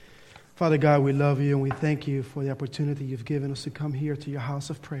Father God, we love you and we thank you for the opportunity you've given us to come here to your house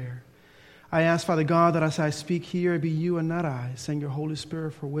of prayer. I ask, Father God, that as I speak here, it be you and not I. Send your Holy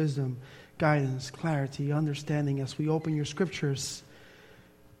Spirit for wisdom, guidance, clarity, understanding as we open your scriptures,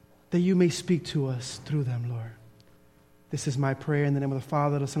 that you may speak to us through them, Lord. This is my prayer in the name of the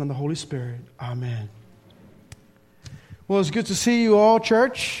Father, the Son, and the Holy Spirit. Amen. Well, it's good to see you all,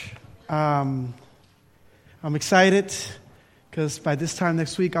 church. I'm excited because by this time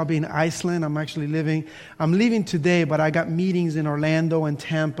next week, I'll be in Iceland. I'm leaving today, but I got meetings in Orlando and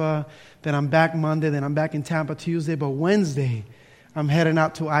Tampa. Then I'm back Monday. Then I'm back in Tampa Tuesday. But Wednesday, I'm heading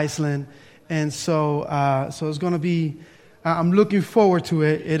out to Iceland. And so it's going to be, I'm looking forward to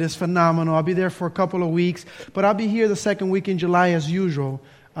it. It is phenomenal. I'll be there for a couple of weeks. But I'll be here the second week in July as usual.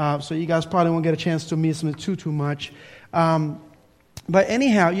 So you guys probably won't get a chance to miss me too much. But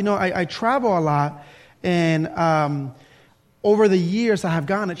anyhow, I travel a lot. And over the years, I have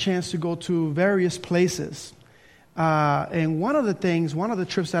gotten a chance to go to various places. And one of the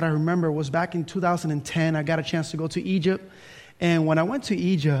trips that I remember was back in 2010. I got a chance to go to Egypt. And when I went to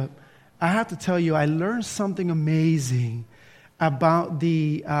Egypt, I have to tell you, I learned something amazing about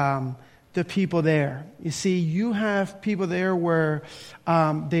the people there. You see, you have people there where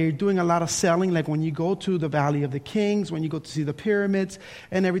they're doing a lot of selling, like when you go to the Valley of the Kings, when you go to see the pyramids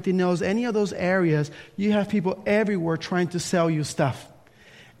and everything else, any of those areas, you have people everywhere trying to sell you stuff.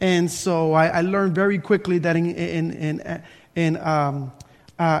 And so I learned very quickly that in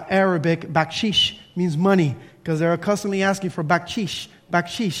Arabic, bakshish means money, because they're constantly asking for bakshish.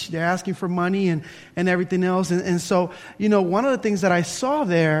 They're asking for money and everything else. And so, one of the things that I saw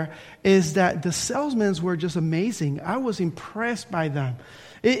there is that the salesmen were just amazing. I was impressed by them.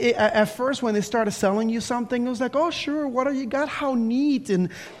 At first, when they started selling you something, it was like, oh, sure, what do you got? How neat, and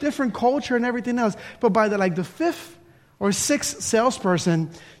different culture and everything else. But by the fifth or sixth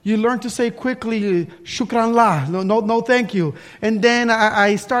salesperson, you learn to say quickly, shukran la, no, thank you. And then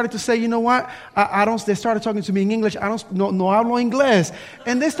I started to say, you know what? They started talking to me in English. No hablo inglés.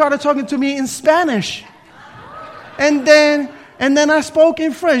 And they started talking to me in Spanish. And then I spoke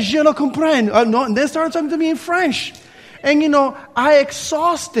in French. Je le comprends. And they started talking to me in French. And I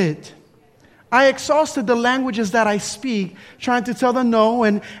exhausted the languages that I speak, trying to tell them no,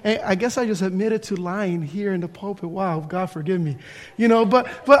 and I guess I just admitted to lying here in the pulpit. Wow, God forgive me. But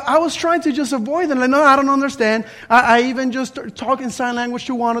I was trying to just avoid them. Like, no, I don't understand. I even just started talking sign language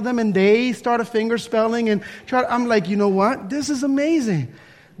to one of them, and they started finger spelling, and I'm like, you know what? This is amazing.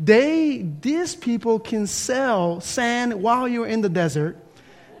 These people can sell sand while you're in the desert.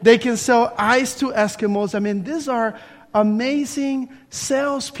 They can sell ice to Eskimos. I mean, these are amazing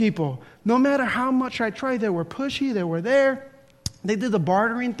salespeople. No matter how much I tried, they were pushy, they were there. They did the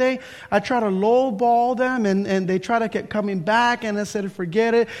bartering thing. I tried to lowball them, and they tried to keep coming back, and I said,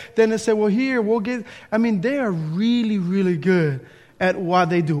 forget it. Then they said, well, here, we'll get... I mean, they are really, really good at what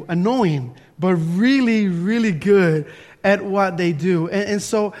they do. Annoying, but really, really good at what they do. And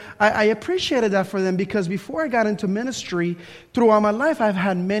so I appreciated that for them, because before I got into ministry, throughout my life, I've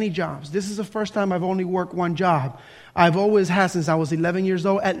had many jobs. This is the first time I've only worked one job. I've always had, since I was 11 years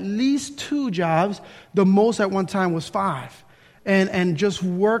old, at least 2 jobs. The most at one time was 5. And just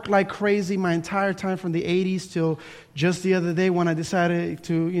worked like crazy my entire time from the 80s till just the other day when I decided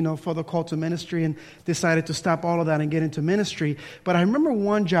to, for the call to ministry, and decided to stop all of that and get into ministry. But I remember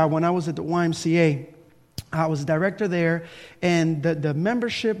one job when I was at the YMCA. I was a director there, and the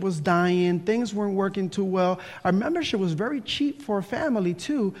membership was dying. Things weren't working too well. Our membership was very cheap for a family,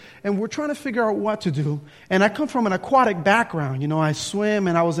 too, and we're trying to figure out what to do. And I come from an aquatic background. I swim,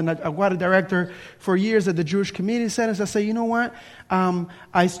 and I was an aquatic director for years at the Jewish Community Center. So I say, you know what?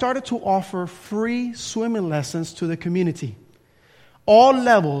 I started to offer free swimming lessons to the community. All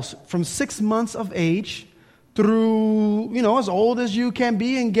levels, from 6 months of age through, as old as you can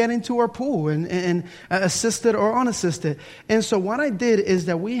be, and get into our pool, and assisted or unassisted. And so what I did is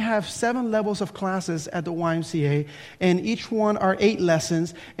that we have 7 levels of classes at the YMCA, and each one are 8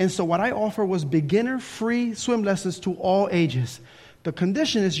 lessons. And so what I offer was beginner free swim lessons to all ages. The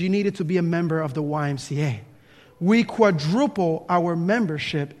condition is you needed to be a member of the YMCA. We quadruple our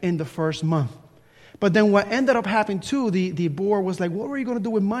membership in the first month. But then what ended up happening too, the board was like, what were you going to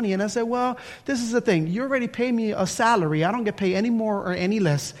do with money? And I said, well, this is the thing. You already pay me a salary. I don't get paid any more or any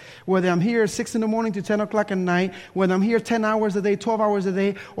less. Whether I'm here 6 in the morning to 10 o'clock at night, whether I'm here 10 hours a day, 12 hours a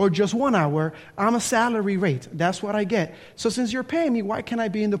day, or just 1 hour, I'm a salary rate. That's what I get. So since you're paying me, why can't I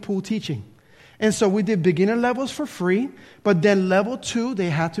be in the pool teaching? And so we did beginner levels for free, but then level 2,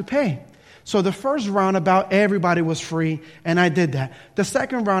 they had to pay. So the first roundabout, everybody was free, and I did that. The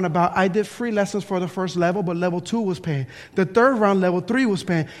second roundabout, I did free lessons for the first level, but level 2 was paying. The third round, level 3 was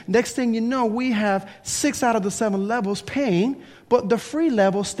paying. Next thing you know, we have 6 out of the 7 levels paying, but the free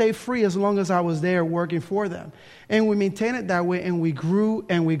level stayed free as long as I was there working for them. And we maintained it that way, and we grew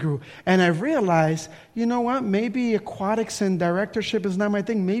and we grew. And I realized, you know what, maybe aquatics and directorship is not my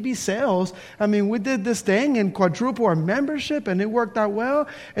thing. Maybe sales. I mean, we did this thing and quadruple our membership, and it worked out well.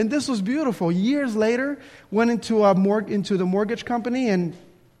 And this was beautiful. Years later, went into the mortgage company and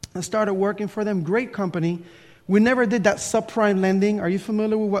I started working for them. Great company. We never did that subprime lending. Are you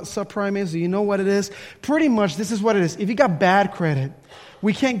familiar with what subprime is? Do you know what it is? Pretty much, this is what it is. If you got bad credit,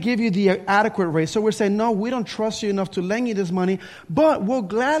 we can't give you the adequate rate. So we're saying, no, we don't trust you enough to lend you this money, but we'll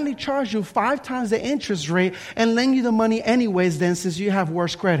gladly charge you 5 times the interest rate and lend you the money anyways then, since you have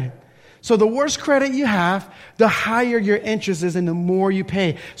worse credit. So the worse credit you have, the higher your interest is and the more you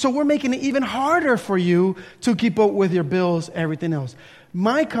pay. So we're making it even harder for you to keep up with your bills, everything else.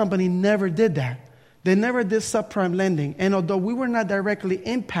 My company never did that. They never did subprime lending. And although we were not directly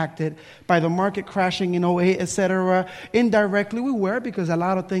impacted by the market crashing in 2008, etc., indirectly we were, because a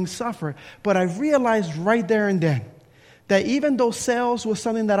lot of things suffered. But I realized right there and then that even though sales was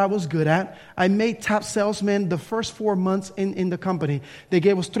something that I was good at, I made top salesmen the first 4 months in the company. They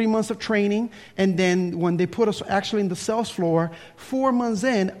gave us 3 months of training, and then when they put us actually in the sales floor, 4 months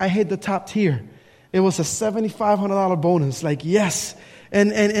in, I hit the top tier. It was a $7,500 bonus. Like, yes.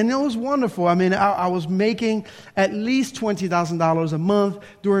 And it was wonderful. I mean, I was making at least $20,000 a month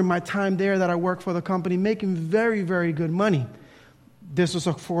during my time there that I worked for the company, making very, very good money. This was,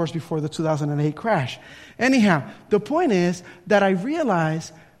 of course, before the 2008 crash. Anyhow, the point is that I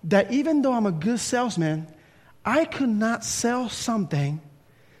realized that even though I'm a good salesman, I could not sell something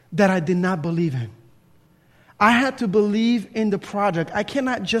that I did not believe in. I had to believe in the project. I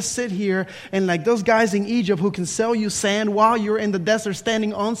cannot just sit here and like those guys in Egypt who can sell you sand while you're in the desert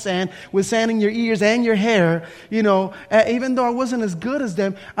standing on sand with sand in your ears and your hair. You know, even though I wasn't as good as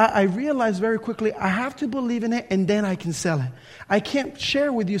them, I realized very quickly I have to believe in it and then I can sell it. I can't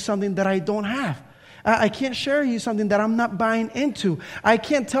share with you something that I don't have. I can't share you something that I'm not buying into. I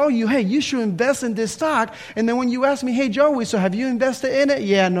can't tell you, hey, you should invest in this stock. And then when you ask me, hey, Joey, so have you invested in it?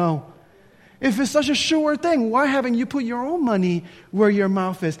 Yeah, no. If it's such a sure thing, why haven't you put your own money where your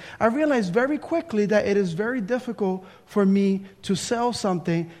mouth is? I realized very quickly that it is very difficult for me to sell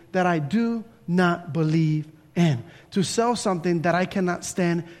something that I do not believe in, to sell something that I cannot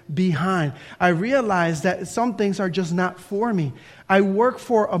stand behind. I realized that some things are just not for me. I worked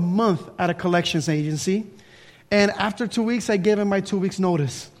for a month at a collections agency, and after 2 weeks, I gave him my 2 weeks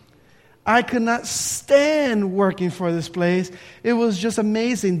notice. I could not stand working for this place. It was just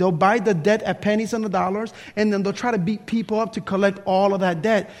amazing. They'll buy the debt at pennies on the dollars, and then they'll try to beat people up to collect all of that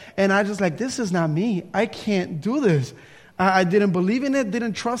debt. And I just like, this is not me. I can't do this. I didn't believe in it,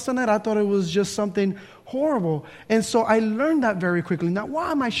 didn't trust in it. I thought it was just something horrible. And so I learned that very quickly. Now,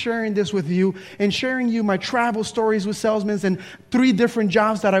 why am I sharing this with you and sharing you my travel stories with salesmen and 3 different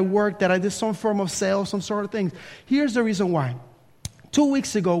jobs that I worked, that I did some form of sales, some sort of things? Here's the reason why. 2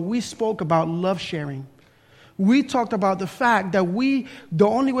 weeks ago, we spoke about love sharing. We talked about the fact that the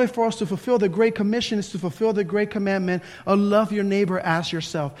only way for us to fulfill the Great Commission is to fulfill the Great Commandment of love your neighbor as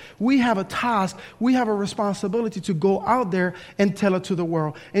yourself. We have a task, we have a responsibility to go out there and tell it to the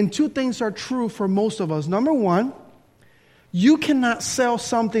world. And 2 things are true for most of us. Number 1, you cannot sell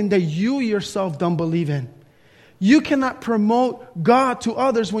something that you yourself don't believe in. You cannot promote God to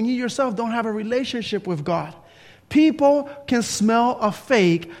others when you yourself don't have a relationship with God. People can smell a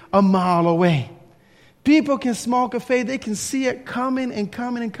fake a mile away. People can smell a fake. They can see it coming and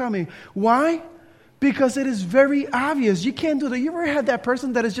coming and coming. Why? Because it is very obvious. You can't do that. You ever had that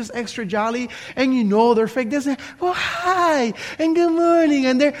person that is just extra jolly and you know they're fake? They say, well, hi, and good morning.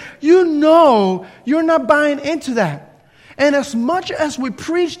 And you know you're not buying into that. And as much as we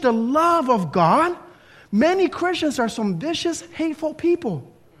preach the love of God, many Christians are some vicious, hateful people.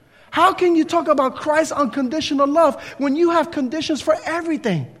 How can you talk about Christ's unconditional love when you have conditions for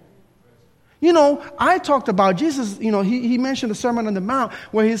everything? You know, I talked about Jesus, you know, he mentioned the Sermon on the Mount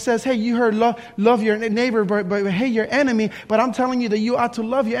where he says, hey, you heard love your neighbor, but hate your enemy. But I'm telling you that you ought to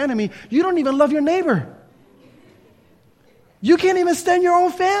love your enemy. You don't even love your neighbor. You can't even stand your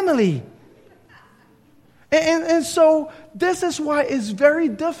own family. And so this is why it's very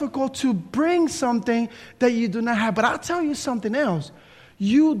difficult to bring something that you do not have. But I'll tell you something else.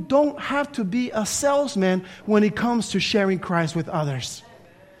 You don't have to be a salesman when it comes to sharing Christ with others.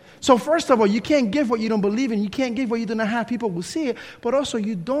 So first of all, you can't give what you don't believe in. You can't give what you do not have. People will see it. But also,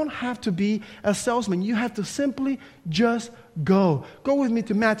 you don't have to be a salesman. You have to simply just go. Go with me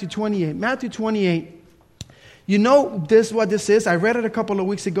to Matthew 28. Matthew 28. You know what this is. I read it a couple of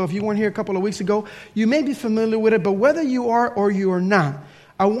weeks ago. If you weren't here a couple of weeks ago, you may be familiar with it. But whether you are or you are not,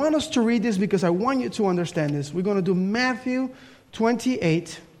 I want us to read this because I want you to understand this. We're going to do Matthew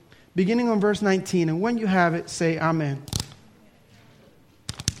 28, beginning on verse 19. And when you have it, say amen.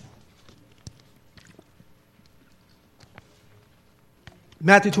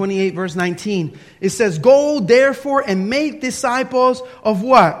 Matthew 28, verse 19. It says, "Go therefore and make disciples of"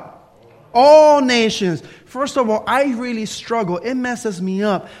 what? All nations. First of all, I really struggle. It messes me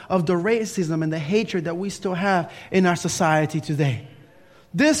up of the racism and the hatred that we still have in our society today.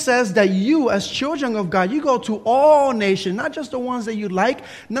 This says that you, as children of God, you go to all nations, not just the ones that you like,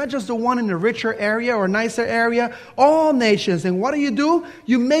 not just the one in the richer area or nicer area, all nations. And what do?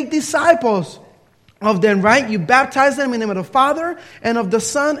 You make disciples of them, right? You baptize them in the name of the Father and of the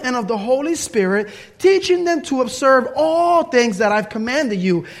Son and of the Holy Spirit, teaching them to observe all things that I've commanded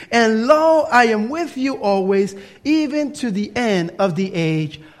you. And lo, I am with you always, even to the end of the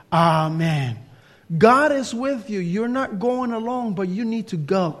age. Amen. God is with you. You're not going alone, but you need to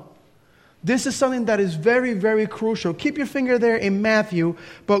go. This is something that is very, very crucial. Keep your finger there in Matthew,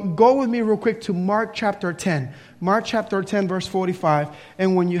 but go with me real quick to Mark chapter 10. Mark chapter 10, verse 45.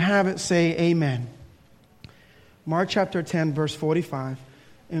 And when you have it, say amen. Mark chapter 10, verse 45.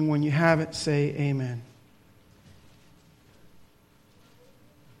 And when you have it, say amen.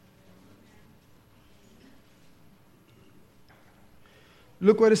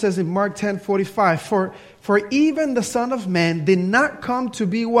 Look what it says in Mark 10:45. For even the Son of Man did not come to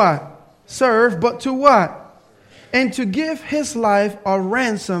be what? Serve, but to what? And to give his life a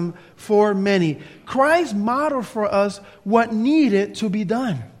ransom for many. Christ modeled for us what needed to be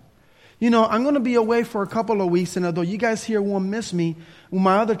done. You know, I'm going to be away for a couple of weeks, and although you guys here won't miss me,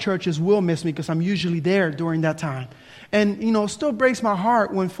 my other churches will miss me because I'm usually there during that time. And, you know, it still breaks my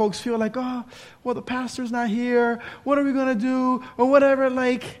heart when folks feel like, oh, well, the pastor's not here. What are we going to do? Or whatever.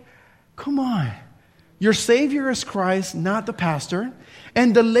 Like, come on. Your Savior is Christ, not the pastor.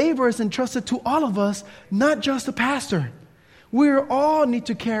 And the labor is entrusted to all of us, not just the pastor. We all need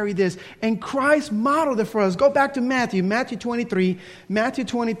to carry this. And Christ modeled it for us. Go back to Matthew 23,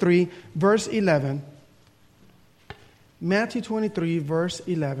 verse 11. Matthew 23, verse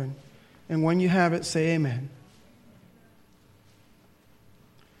 11. And when you have it, say amen.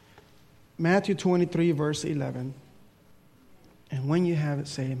 Matthew 23, verse 11. And when you have it,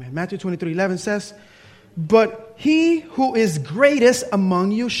 say amen. Matthew 23, 11 says, "But he who is greatest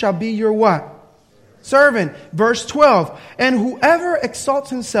among you shall be your" what? Servant. Verse 12. "And whoever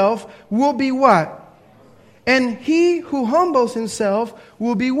exalts himself will be" what? "And he who humbles himself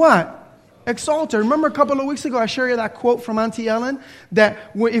will be" what? Exalted. Remember a couple of weeks ago I shared you that quote from Auntie Ellen that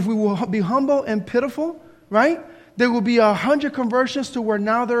if we will be humble and pitiful, right? There will be 100 conversions to where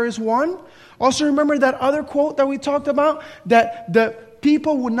now there is one. Also remember that other quote that we talked about, that the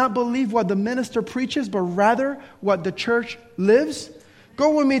people would not believe what the minister preaches, but rather what the church lives.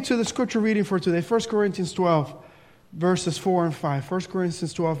 Go with me to the scripture reading for today, 1 Corinthians 12, verses 4 and 5. 1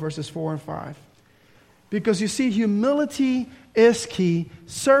 Corinthians 12, verses 4 and 5. Because you see, humility is key,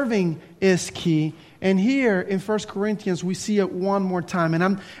 serving is key. And here in 1 Corinthians, we see it one more time.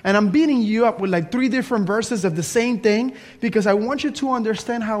 And I'm beating you up with like 3 different verses of the same thing because I want you to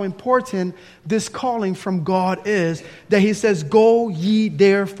understand how important this calling from God is. That he says, "Go ye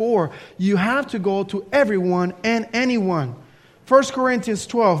therefore." You have to go to everyone and anyone. 1 Corinthians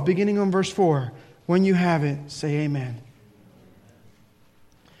 12, beginning on verse 4. When you have it, say amen.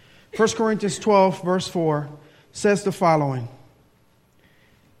 1 Corinthians 12, verse 4 says the following.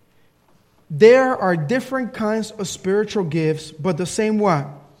 "There are different kinds of spiritual gifts, but the same" what?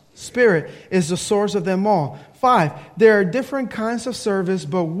 Spirit is the source of them all. 5. "There are different kinds of service,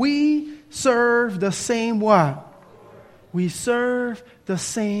 but we serve the same" what? We serve the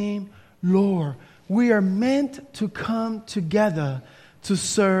same Lord. We are meant to come together to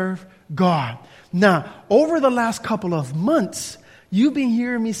serve God. Now, over the last couple of months, you've been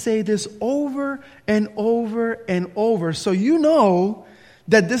hearing me say this over and over and over. So you know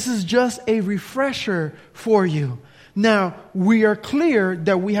that this is just a refresher for you. Now, we are clear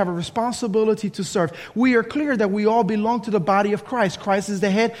that we have a responsibility to serve. We are clear that we all belong to the body of Christ. Christ is the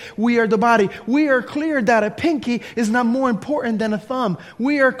head. We are the body. We are clear that a pinky is not more important than a thumb.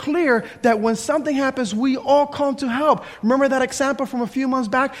 We are clear that when something happens, we all come to help. Remember that example from a few months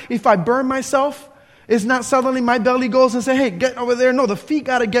back? If I burn myself, It's not suddenly my belly goes and say, hey, get over there. No, the feet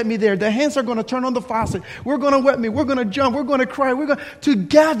got to get me there. The hands are going to turn on the faucet. We're going to wet me. We're going to jump. We're going to cry.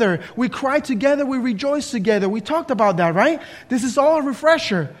 Together. We cry together. We rejoice together. We talked about that, right? This is all a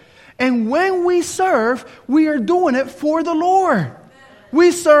refresher. And when we serve, we are doing it for the Lord.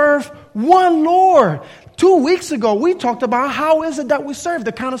 We serve one Lord. 2 weeks ago, we talked about how is it that we serve,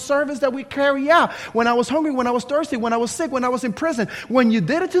 the kind of service that we carry out. When I was hungry, when I was thirsty, when I was sick, when I was in prison. When you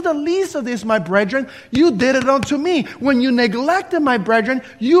did it to the least of this, my brethren, you did it unto me. When you neglected my brethren,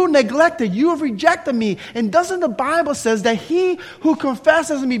 you have rejected me. And doesn't the Bible says that he who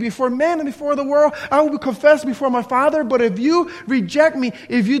confesses me before men and before the world, I will confess before my Father. But if you reject me,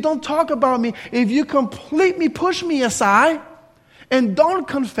 if you don't talk about me, if you completely push me aside and don't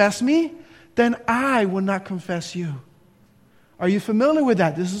confess me, then I will not confess you. Are you familiar with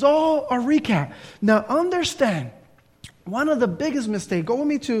that? This is all a recap. Now understand, one of the biggest mistakes, go with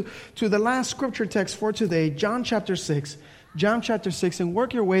me to the last scripture text for today, John chapter 6. John chapter 6, and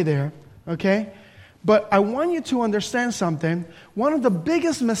work your way there, okay? But I want you to understand something. One of the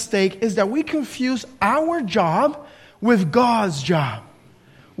biggest mistakes is that we confuse our job with God's job.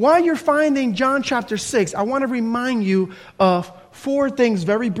 While you're finding John chapter 6, I want to remind you of 4 things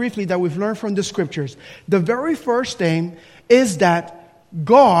very briefly that we've learned from the scriptures. The very first thing is that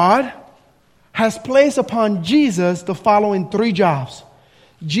God has placed upon Jesus the following 3 jobs.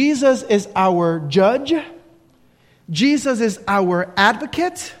 Jesus is our judge. Jesus is our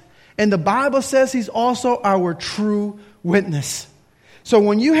advocate. And the Bible says he's also our true witness. So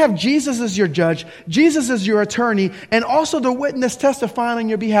when you have Jesus as your judge, Jesus as your attorney, and also the witness testifying on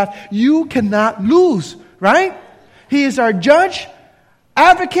your behalf, you cannot lose, right? He is our judge,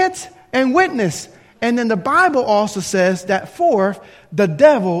 advocate, and witness. And then the Bible also says that fourth, the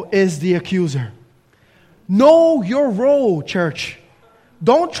devil is the accuser. Know your role, church.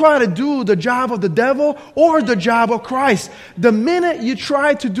 Don't try to do the job of the devil or the job of Christ. The minute you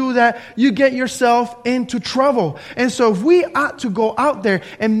try to do that, you get yourself into trouble. And so if we ought to go out there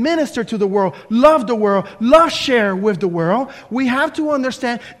and minister to the world, love share with the world, we have to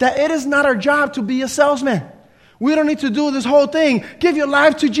understand that it is not our job to be a salesman. We don't need to do this whole thing. Give your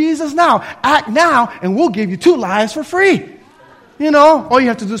life to Jesus now. Act now, and we'll give you 2 lives for free. You know, all you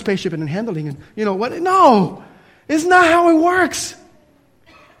have to do is pay shipping and handling. And you know what? No, it's not how it works.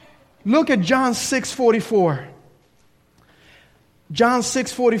 Look at John 6:44. John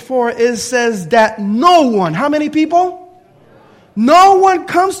 6:44, it says that no one, how many people? No one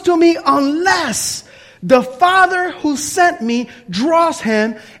comes to me unless the Father who sent me draws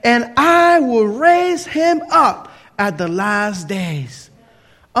him, and I will raise him up at the last days.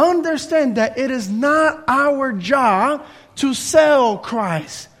 Understand that it is not our job to sell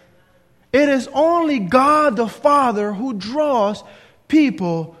Christ. It is only God the Father who draws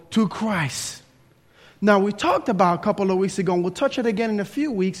people to Christ. Now, we talked about a couple of weeks ago, and we'll touch it again in a few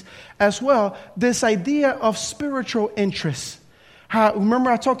weeks as well, this idea of spiritual interest.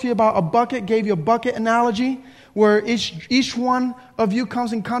 Remember I talked to you about a bucket, gave you a bucket analogy, where each one of you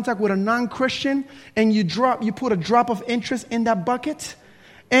comes in contact with a non-Christian, and you put a drop of interest in that bucket.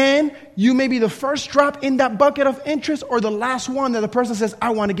 And you may be the first drop in that bucket of interest or the last one that the person says, I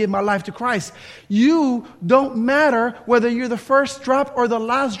want to give my life to Christ. You don't matter whether you're the first drop or the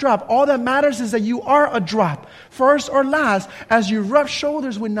last drop. All that matters is that you are a drop, first or last. As you rub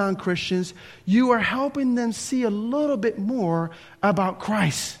shoulders with non-Christians, you are helping them see a little bit more about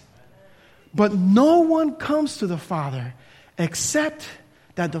Christ. But no one comes to the Father except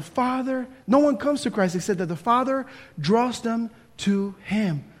that the Father, no one comes to Christ except that the Father draws them to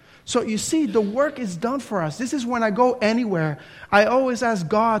him. So you see, the work is done for us. This is when I go anywhere, I always ask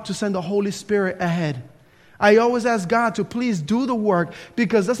God to send the Holy Spirit ahead. I always ask God to please do the work,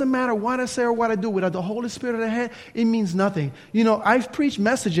 because it doesn't matter what I say or what I do. Without the Holy Spirit ahead, it means nothing. You know, I've preached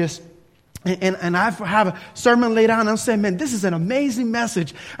messages and I have a sermon laid out, and I'm saying, man, this is an amazing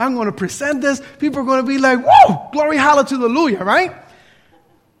message. I'm going to present this. People are going to be like, whoa, glory, hallelujah, right?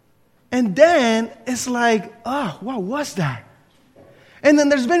 And then it's like, oh, what was that? And then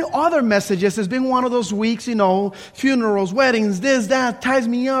there's been other messages. There's been one of those weeks, you know, funerals, weddings, this, that, ties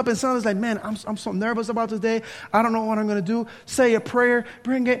me up. And someone's like, man, I'm so nervous about today. I don't know what I'm going to do. Say a prayer,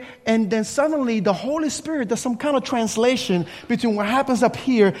 bring it. And then suddenly the Holy Spirit does some kind of translation between what happens up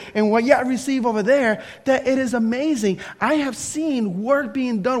here and what you receive over there, that it is amazing. I have seen work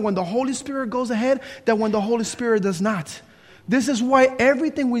being done when the Holy Spirit goes ahead than when the Holy Spirit does not. This is why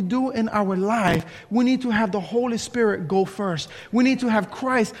everything we do in our life, we need to have the Holy Spirit go first. We need to have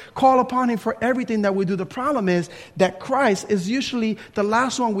Christ, call upon him for everything that we do. The problem is that Christ is usually the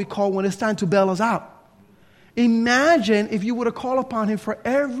last one we call when it's time to bail us out. Imagine if you would have called upon him for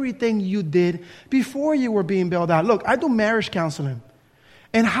everything you did before you were being bailed out. Look, I do marriage counseling.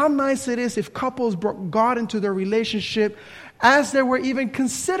 And how nice it is if couples brought God into their relationship as they were even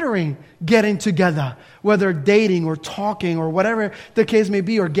considering getting together, whether dating or talking or whatever the case may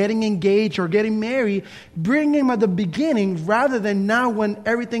be, or getting engaged or getting married. Bring him at the beginning rather than now when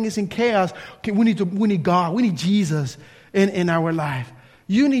everything is in chaos. Okay, we need God. We need Jesus in our life.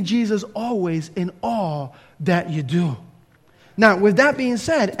 You need Jesus always in all that you do. Now, with that being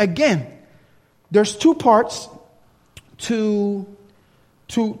said, again, there's two parts to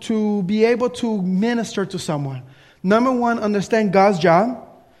be able to minister to someone. Number one, understand God's job.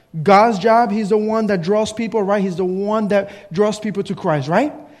 God's job, he's the one that draws people, right? He's the one that draws people to Christ,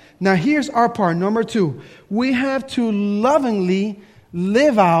 right? Now, here's our part. Number two, we have to lovingly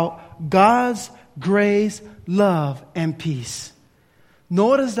live out God's grace, love, and peace.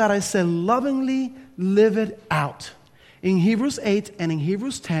 Notice that I said lovingly live it out. In Hebrews 8 and in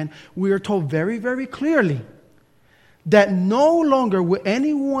Hebrews 10, we are told very, very clearly that no longer will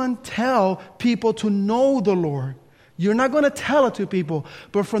anyone tell people to know the Lord. You're not going to tell it to people,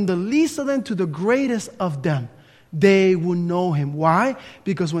 but from the least of them to the greatest of them, they will know him. Why?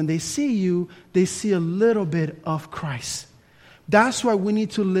 Because when they see you, they see a little bit of Christ. That's why we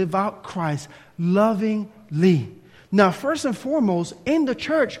need to live out Christ lovingly. Now, first and foremost, in the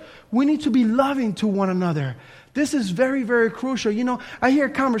church, we need to be loving to one another. This is very, very crucial. You know, I hear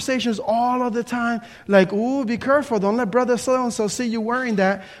conversations all of the time like, ooh, be careful. Don't let brother so-and-so see you wearing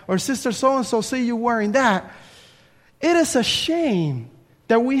that, or sister so-and-so see you wearing that. It is a shame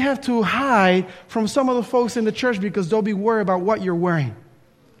that we have to hide from some of the folks in the church because they'll be worried about what you're wearing,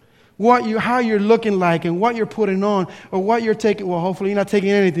 how you're looking like, and what you're putting on, or what you're taking. Well, hopefully you're not taking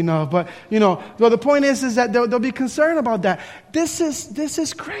anything off, but well, the point is that they'll be concerned about that. This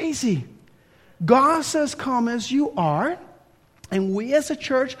is crazy. God says, "Come as you are," and we as a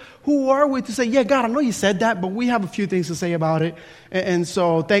church, who are we to say, "Yeah, God, I know you said that, but we have a few things to say about it," and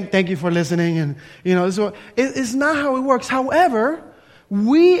so thank you for listening. And so it's not how it works. However,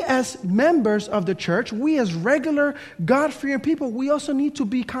 we as members of the church, we as regular God-fearing people, we also need to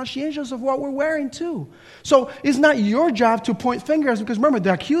be conscientious of what we're wearing too. So it's not your job to point fingers, because remember,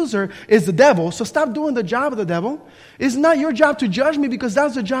 the accuser is the devil, so stop doing the job of the devil. It's not your job to judge me, because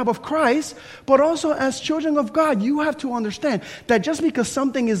that's the job of Christ. But also as children of God, you have to understand that just because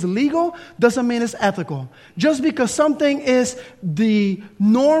something is legal doesn't mean it's ethical. Just because something is the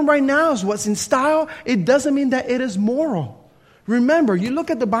norm right now, is what's in style, it doesn't mean that it is moral. Remember, you look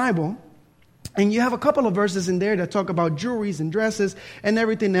at the Bible, and you have a couple of verses in there that talk about jewelries and dresses and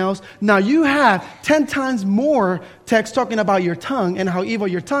everything else. Now, you have 10 times more text talking about your tongue and how evil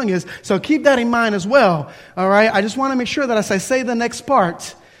your tongue is, so keep that in mind as well, all right? I just want to make sure that as I say the next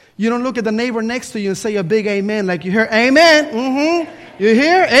part, you don't look at the neighbor next to you and say a big amen like you hear, amen, mm-hmm, you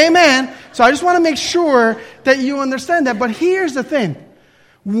hear, amen. So I just want to make sure that you understand that. But here's the thing.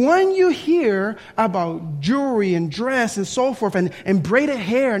 When you hear about jewelry and dress and so forth and braided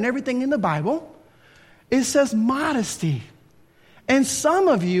hair and everything in the Bible, it says modesty. And some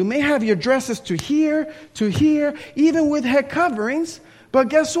of you may have your dresses to here, even with head coverings. But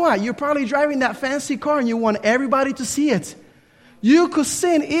guess what? You're probably driving that fancy car and you want everybody to see it. You could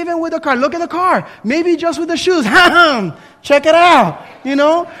sin even with the car. Look at the car. Maybe just with the shoes. Check it out.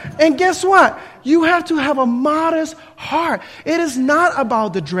 And guess what? You have to have a modest heart. It is not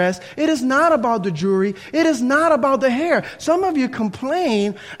about the dress. It is not about the jewelry. It is not about the hair. Some of you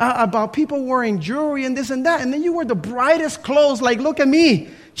complain about people wearing jewelry and this and that. And then you wear the brightest clothes. Like, look at me.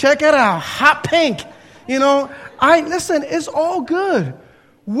 Check it out. Hot pink. Listen, it's all good.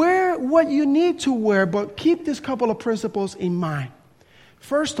 Wear what you need to wear, but keep this couple of principles in mind.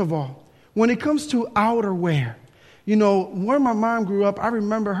 First of all, when it comes to outerwear, where my mom grew up, I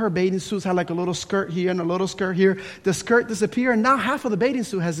remember her bathing suits had like a little skirt here and a little skirt here. The skirt disappeared, and now half of the bathing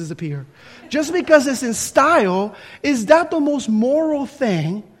suit has disappeared. Just because it's in style, is that the most moral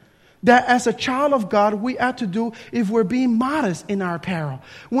thing that as a child of God we ought to do if we're being modest in our apparel?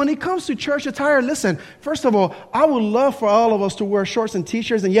 When it comes to church attire, listen, first of all, I would love for all of us to wear shorts and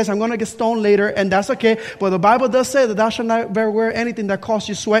t-shirts, and yes, I'm going to get stoned later, and that's okay, but the Bible does say that thou shalt not wear anything that causes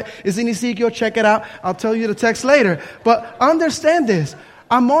you sweat. It's in Ezekiel, check it out. I'll tell you the text later. But understand this.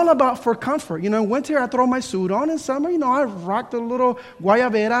 I'm all about for comfort. In winter, I throw my suit on. In summer, I rock the little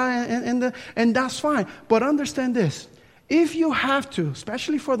guayabera, and that's fine. But understand this. If you have to,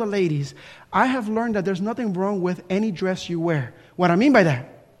 especially for the ladies, I have learned that there's nothing wrong with any dress you wear. What I mean by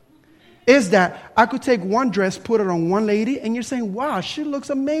that, is that I could take one dress, put it on one lady, and you're saying, wow, she looks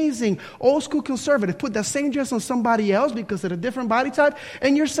amazing. Old school conservative. Put that same dress on somebody else because of a different body type,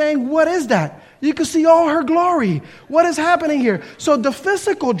 and you're saying, what is that? You can see all her glory. What is happening here? So the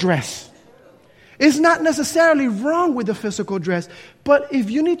physical dress is not necessarily wrong with the physical dress, but if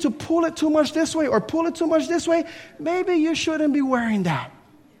you need to pull it too much this way or pull it too much this way, maybe you shouldn't be wearing that.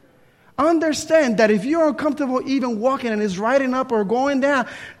 Understand that if you're uncomfortable even walking and it's riding up or going down,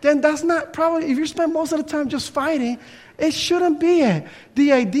 then that's not probably, if you spend most of the time just fighting, it shouldn't be it.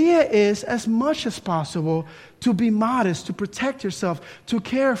 The idea is, as much as possible, to be modest, to protect yourself, to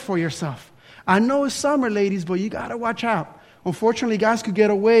care for yourself. I know it's summer, ladies, but you got to watch out. Unfortunately, guys could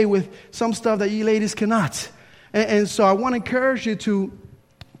get away with some stuff that you ladies cannot. And so I want to encourage you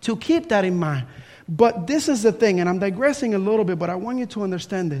to keep that in mind. But this is the thing, and I'm digressing a little bit, but I want you to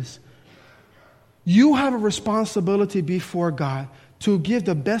understand this. You have a responsibility before God to give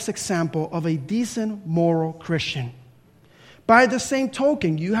the best example of a decent, moral Christian. By the same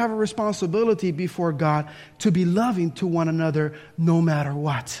token, you have a responsibility before God to be loving to one another no matter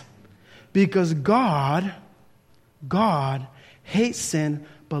what. Because God hates sin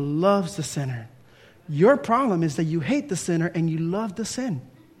but loves the sinner. Your problem is that you hate the sinner and you love the sin.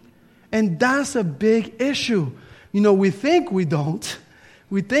 And that's a big issue. You know, we think we don't,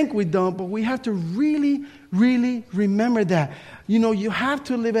 but we have to really, really remember that. You know, you have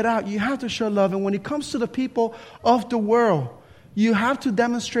to live it out. You have to show love. And when it comes to the people of the world, you have to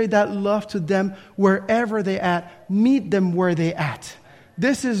demonstrate that love to them wherever they're at. Meet them where they're at.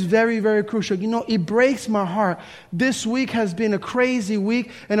 This is very, very crucial. You know, it breaks my heart. This week has been a crazy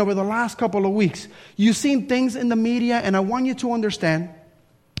week, and over the last couple of weeks, you've seen things in the media, and I want you to understand,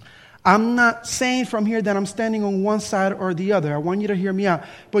 I'm not saying from here that I'm standing on one side or the other. I want you to hear me out.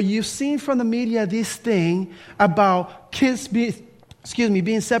 But you've seen from the media this thing about kids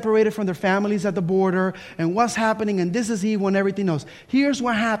being separated from their families at the border and what's happening, and this is evil and everything else. Here's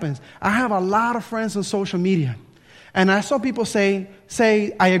what happens. I have a lot of friends on social media. And I saw people say,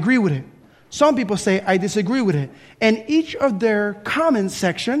 I agree with it. Some people say, I disagree with it. And each of their comment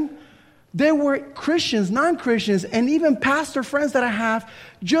section, there were Christians, non-Christians, and even pastor friends that I have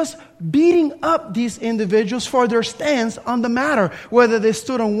just beating up these individuals for their stance on the matter, whether they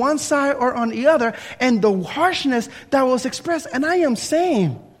stood on one side or on the other, and the harshness that was expressed. And I am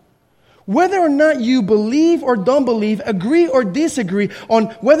saying, whether or not you believe or don't believe, agree or disagree on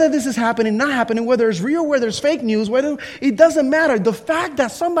whether this is happening, not happening, whether it's real, whether it's fake news, whether it doesn't matter. The fact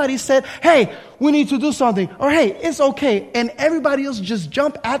that somebody said, hey, we need to do something, or hey, it's okay, and everybody else just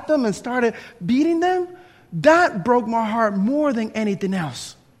jumped at them and started beating them, that broke my heart more than anything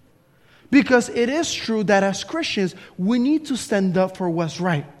else. Because it is true that as Christians, we need to stand up for what's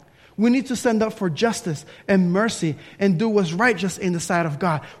right. We need to stand up for justice and mercy and do what's right just in the sight of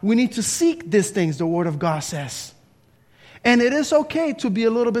God. We need to seek these things, the Word of God says. And it is okay to be a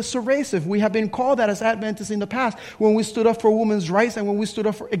little bit subversive. We have been called that as Adventists in the past when we stood up for women's rights and when we stood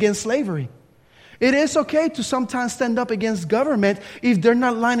up against slavery. It is okay to sometimes stand up against government if they're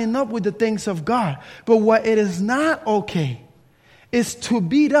not lining up with the things of God. But what it is not okay is to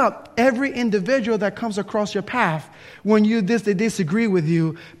beat up every individual that comes across your path when they disagree with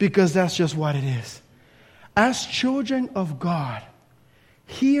you, because that's just what it is. As children of God,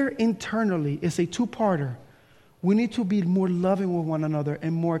 here internally is a two-parter. We need to be more loving with one another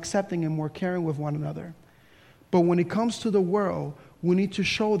and more accepting and more caring with one another. But when it comes to the world, we need to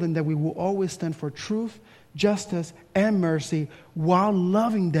show them that we will always stand for truth, justice, and mercy while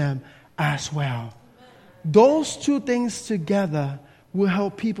loving them as well. Those two things together will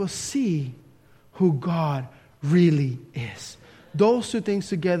help people see who God really is. Those two things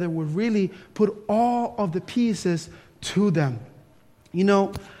together will really put all of the pieces to them. You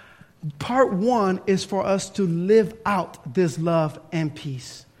know, part one is for us to live out this love and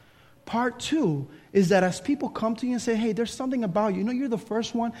peace. Part two is that as people come to you and say, hey, there's something about you. You know, you're the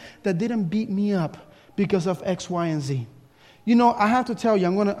first one that didn't beat me up because of X, Y, and Z. You know, I have to tell you,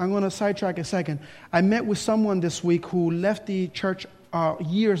 I'm gonna sidetrack a second. I met with someone this week who left the church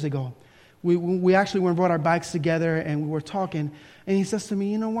years ago. We actually went and brought our bikes together and we were talking. And he says to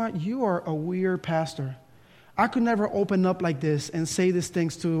me, you know what? You are a weird pastor. I could never open up like this and say these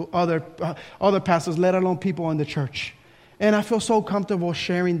things to other pastors, let alone people in the church. And I feel so comfortable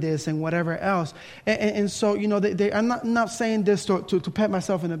sharing this and whatever else. And so, you know, I'm not saying this to pat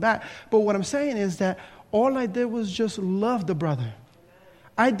myself in the back. But what I'm saying is that all I did was just love the brother.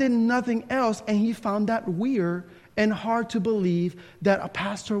 I did nothing else, and he found that weird and hard to believe that a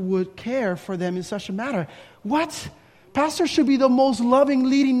pastor would care for them in such a matter. What? Pastors should be the most loving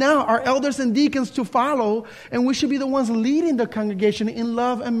leading now, our elders and deacons to follow, and we should be the ones leading the congregation in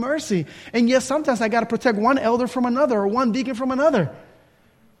love and mercy. And yes, sometimes I got to protect one elder from another or one deacon from another.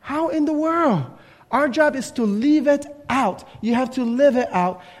 How in the world? Our job is to leave it out. You have to live it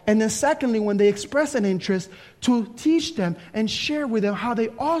out. And then secondly, when they express an interest, to teach them and share with them how they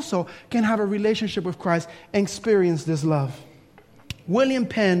also can have a relationship with Christ and experience this love. William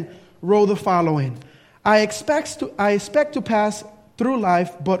Penn wrote the following: I expect to pass through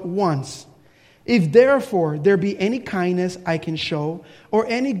life but once. If therefore there be any kindness I can show, or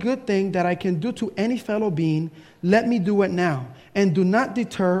any good thing that I can do to any fellow being, let me do it now, and do not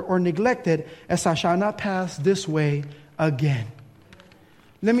deter or neglect it, as I shall not pass this way again.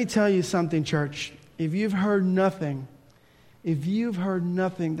 Let me tell you something, church. If you've heard nothing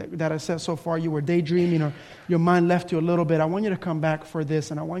that I said so far, you were daydreaming or your mind left you a little bit, I want you to come back for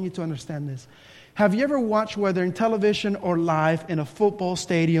this, and I want you to understand this. Have you ever watched, whether in television or live, in a football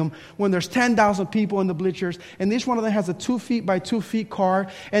stadium, when there's 10,000 people in the bleachers, and each one of them has a 2 feet by 2 feet card,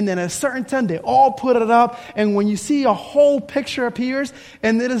 and then at a certain time, they all put it up, and when you see a whole picture appears,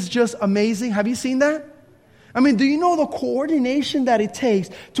 and it is just amazing. Have you seen that? I mean, do you know the coordination that it takes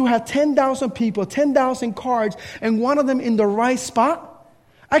to have 10,000 people, 10,000 cards, and one of them in the right spot?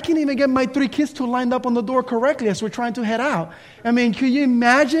 I can't even get my 3 kids to line up on the door correctly as we're trying to head out. I mean, can you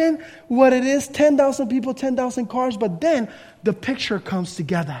imagine what it is? 10,000 people, 10,000 cars, but then the picture comes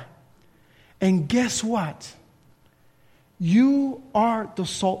together. And guess what? You are the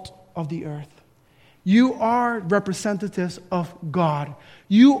salt of the earth. You are representatives of God.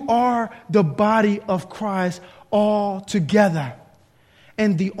 You are the body of Christ all together.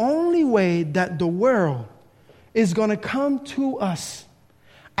 And the only way that the world is going to come to us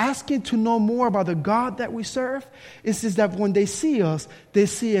asking to know more about the God that we serve is that when they see us, they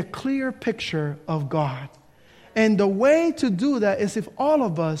see a clear picture of God. And the way to do that is if all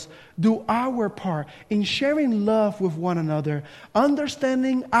of us do our part in sharing love with one another,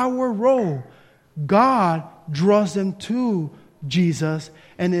 understanding our role. God draws them to Jesus,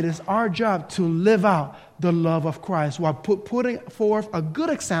 and it is our job to live out the love of Christ while putting forth a good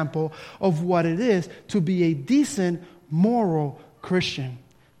example of what it is to be a decent, moral Christian,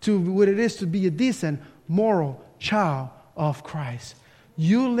 to what it is to be a decent, moral child of Christ.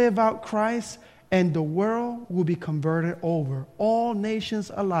 You live out Christ, and the world will be converted over, all nations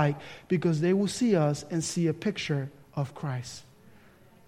alike, because they will see us and see a picture of Christ.